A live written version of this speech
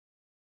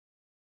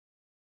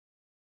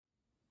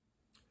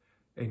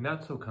A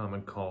not so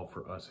common call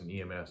for us in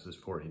EMS is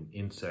for an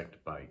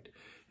insect bite.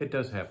 It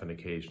does happen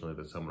occasionally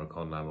that someone will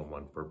call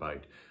 911 for a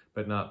bite,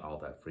 but not all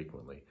that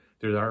frequently.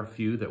 There are a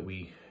few that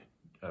we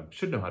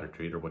should know how to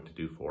treat or what to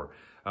do for.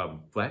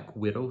 Black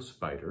widow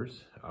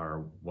spiders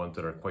are ones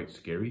that are quite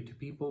scary to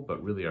people,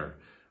 but really are,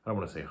 I don't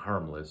want to say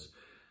harmless,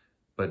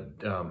 but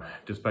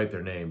despite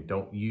their name,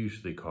 don't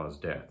usually cause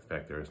death. In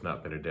fact, there has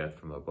not been a death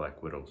from a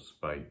black widow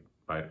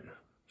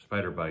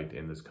spider bite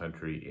in this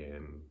country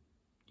in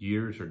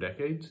years or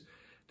decades.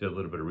 Did a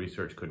little bit of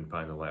research, couldn't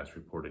find the last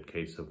reported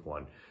case of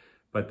one.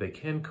 But they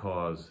can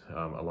cause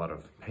a lot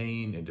of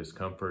pain and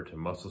discomfort and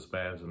muscle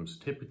spasms,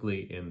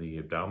 typically in the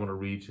abdominal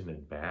region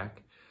and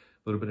back,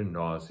 a little bit of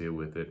nausea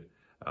with it.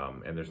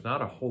 And there's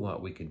not a whole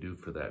lot we can do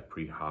for that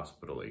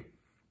pre-hospitally.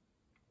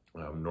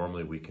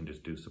 Normally we can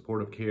just do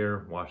supportive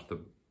care, wash the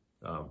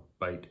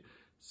bite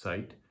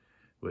site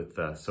with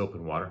soap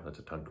and water, that's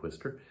a tongue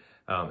twister,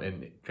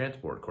 and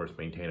transport, of course,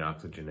 maintain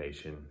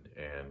oxygenation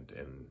and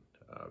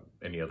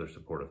any other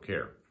supportive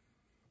care.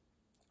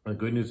 The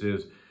good news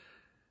is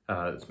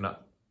it's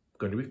not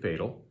going to be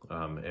fatal,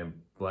 and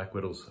black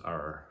widows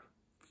are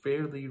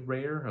fairly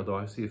rare, although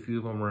I see a few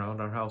of them around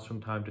our house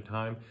from time to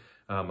time.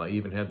 I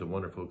even had the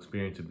wonderful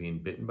experience of being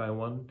bitten by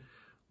one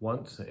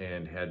once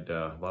and had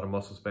a lot of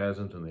muscle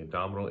spasms in the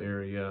abdominal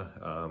area.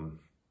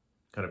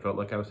 Kind of felt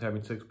like I was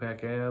having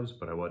six-pack abs,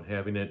 but I wasn't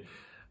having it.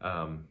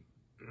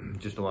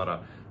 Just a lot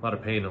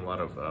of pain and a lot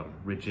of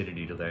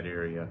rigidity to that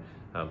area.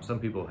 Some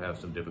people have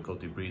some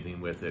difficulty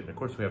breathing with it, and of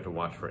course we have to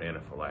watch for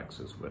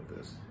anaphylaxis with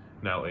this.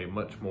 Now, a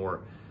much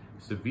more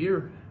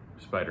severe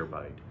spider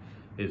bite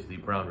is the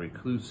brown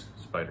recluse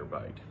spider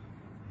bite.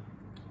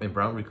 And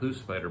brown recluse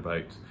spider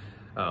bites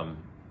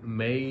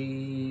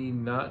may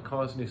not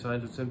cause any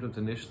signs and symptoms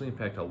initially. In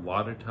fact, a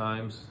lot of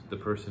times the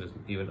person is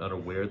even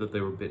unaware that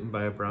they were bitten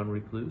by a brown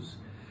recluse.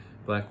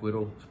 Black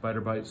widow spider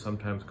bites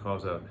sometimes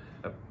cause a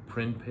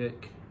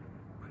pinprick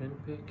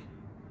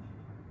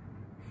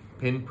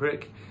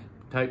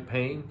type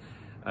pain,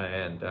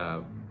 and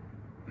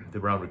the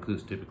brown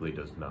recluse typically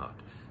does not.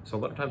 So a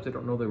lot of times they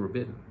don't know they were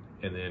bitten,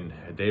 and then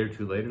a day or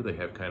two later they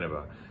have kind of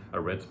a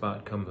red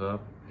spot comes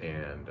up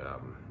and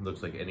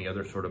looks like any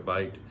other sort of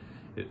bite.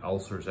 It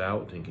ulcers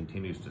out and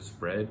continues to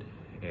spread,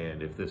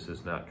 and if this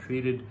is not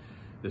treated,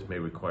 this may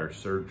require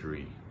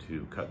surgery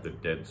to cut the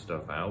dead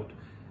stuff out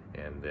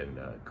and then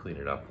clean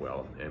it up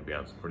well and be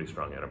on some pretty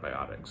strong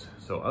antibiotics.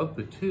 So of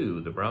the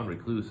two, the brown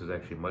recluse is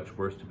actually much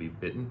worse to be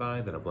bitten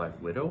by than a black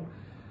widow,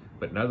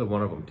 but neither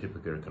one of them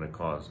typically are going to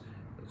cause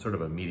sort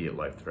of immediate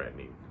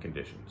life-threatening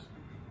conditions.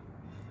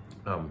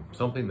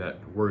 Something that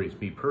worries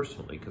me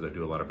personally, because I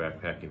do a lot of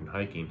backpacking and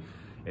hiking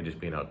and just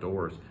being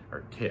outdoors,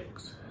 are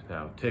ticks.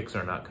 Now, ticks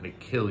are not going to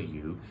kill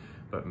you,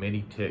 but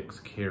many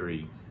ticks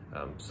carry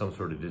some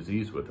sort of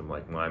disease with them,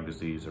 like Lyme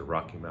disease or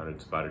Rocky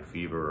Mountain spotted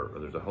fever, or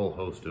there's a whole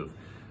host of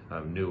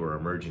new or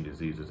emerging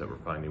diseases that we're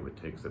finding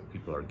with ticks that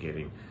people are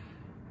getting.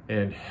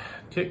 And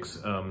ticks,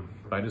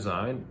 by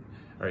design,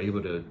 are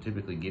able to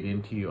typically get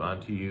into you,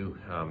 onto you,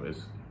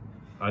 as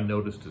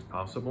unnoticed as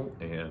possible,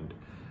 and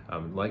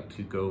like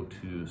to go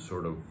to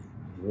sort of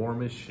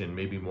warmish and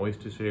maybe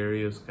moistish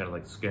areas, kind of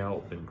like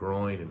scalp and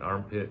groin and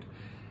armpit,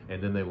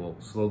 and then they will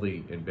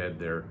slowly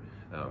embed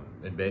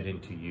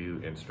into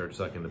you and start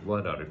sucking the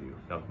blood out of you.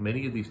 Now,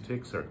 many of these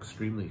ticks are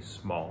extremely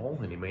small,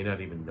 and you may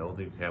not even know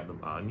that you have them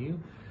on you.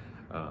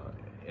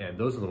 And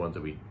those are the ones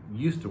that we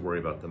used to worry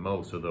about the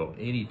most, although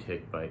any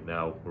tick bite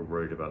now, we're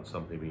worried about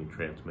something being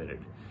transmitted.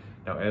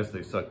 Now, as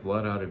they suck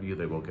blood out of you,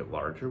 they will get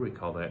larger. We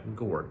call that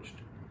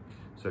engorged.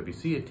 So if you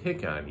see a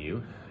tick on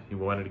you, you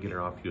want to get it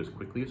off you as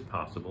quickly as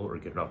possible, or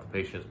get it off the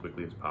patient as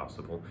quickly as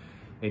possible.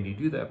 And you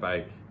do that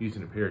by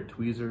using a pair of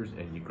tweezers,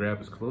 and you grab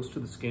as close to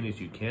the skin as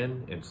you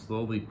can and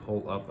slowly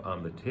pull up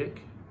on the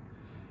tick,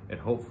 and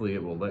hopefully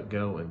it will let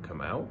go and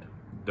come out.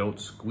 Don't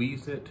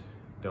squeeze it.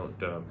 Don't,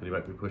 you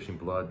might be pushing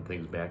blood and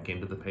things back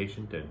into the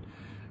patient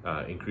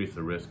and increase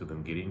the risk of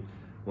them getting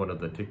one of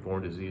the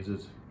tick-borne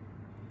diseases.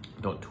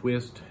 Don't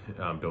twist,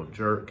 don't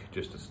jerk,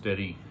 just a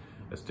steady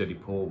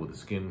pull with the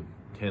skin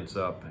tense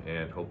up,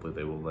 and hopefully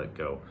they will let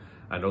go.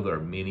 I know there are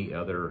many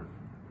other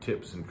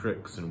tips and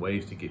tricks and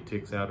ways to get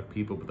ticks out of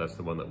people, but that's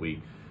the one that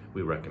we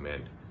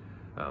recommend.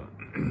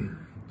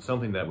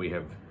 Something that we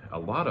have a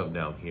lot of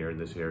down here in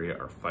this area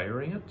are fire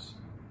ants.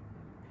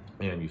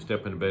 And you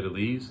step in a bed of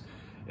these,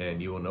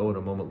 and you will know in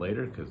a moment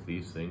later, because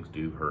these things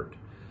do hurt.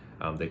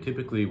 They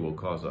typically will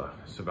cause a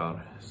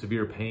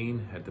severe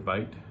pain at the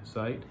bite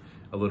site,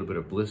 a little bit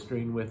of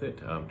blistering with it,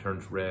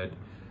 turns red.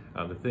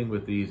 The thing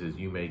with these is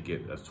you may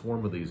get a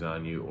swarm of these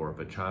on you, or if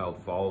a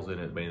child falls in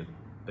it,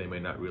 they may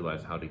not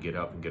realize how to get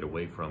up and get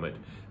away from it,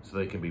 so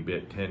they can be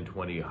bit 10,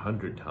 20,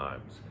 100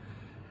 times.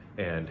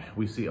 And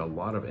we see a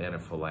lot of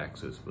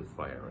anaphylaxis with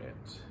fire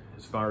ants.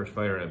 As far as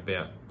fire ant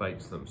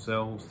bites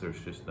themselves, there's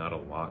just not a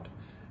lot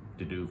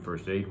to do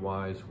first aid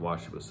wise.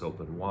 Wash it with soap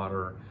and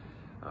water.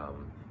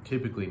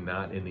 Typically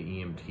not in the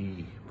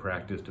EMT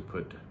practice to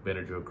put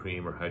Benadryl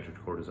cream or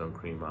hydrocortisone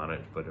cream on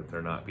it, but if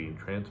they're not being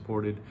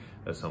transported,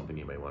 that's something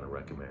you may want to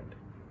recommend.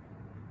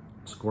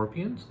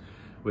 Scorpions,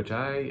 which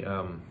I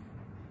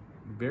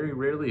very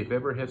rarely, if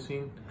ever, have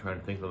seen, I'm trying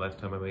to think the last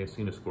time I may have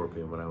seen a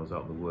scorpion when I was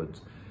out in the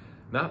woods.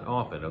 Not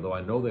often, although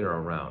I know they're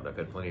around. I've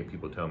had plenty of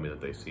people tell me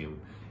that they see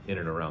them in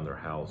and around their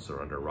house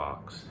or under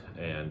rocks.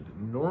 And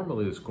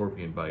normally the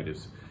scorpion bite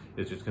is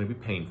just going to be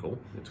painful.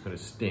 It's going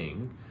to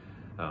sting.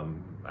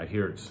 I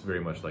hear it's very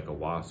much like a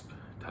wasp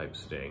type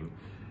sting,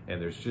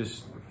 and there's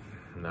just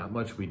not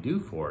much we do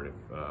for it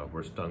if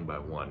we're stung by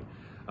one.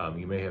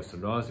 You may have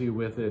some nausea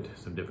with it,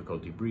 some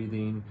difficulty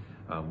breathing,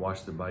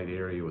 wash the bite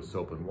area with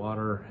soap and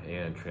water,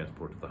 and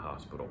transport to the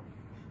hospital.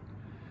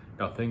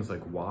 Now, things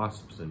like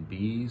wasps and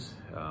bees,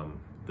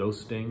 those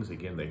stings,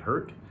 again, they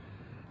hurt.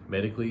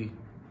 Medically,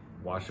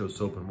 wash those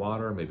soap and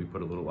water, maybe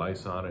put a little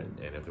ice on it,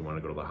 and if they want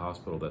to go to the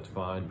hospital, that's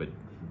fine, but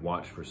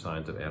watch for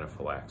signs of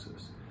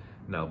anaphylaxis.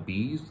 Now,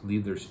 bees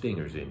leave their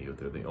stingers in you.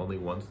 They're the only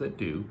ones that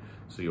do,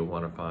 so you'll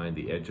want to find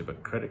the edge of a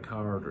credit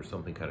card or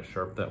something kind of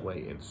sharp that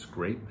way and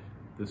scrape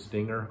the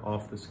stinger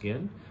off the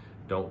skin.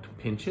 Don't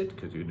pinch it,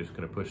 because you're just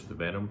going to push the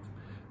venom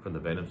from the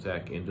venom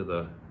sac into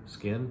the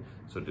skin.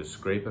 So just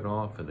scrape it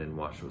off and then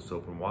wash with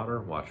soap and water.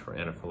 Watch for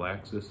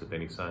anaphylaxis. If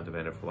any signs of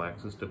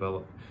anaphylaxis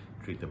develop,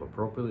 treat them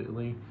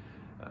appropriately.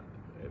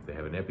 If they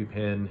have an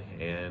EpiPen,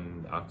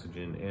 and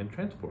oxygen and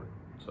transport.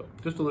 So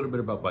just a little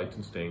bit about bites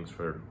and stings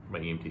for my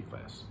EMT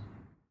class.